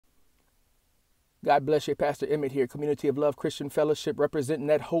God bless you, Pastor Emmett here, Community of Love Christian Fellowship, representing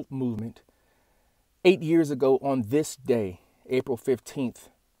that hope movement. 8 years ago on this day, April 15th,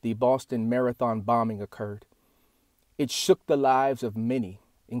 the Boston Marathon bombing occurred. It shook the lives of many,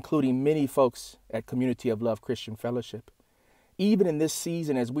 including many folks at Community of Love Christian Fellowship. Even in this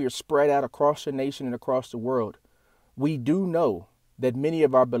season, as we are spread out across the nation and across the world, we do know that many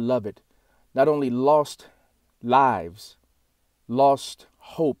of our beloved not only lost lives, lost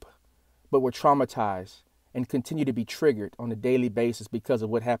hope, but were traumatized and continue to be triggered on a daily basis because of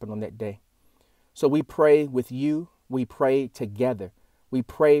what happened on that day. So we pray with you. We pray together. We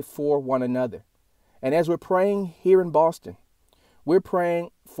pray for one another. And as we're praying here in Boston, we're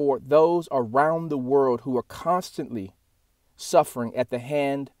praying for those around the world who are constantly suffering at the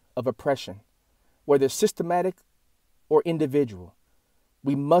hand of oppression, whether systematic or individual.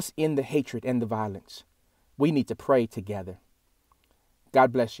 We must end the hatred and the violence. We need to pray together.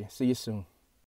 God bless you. See you soon.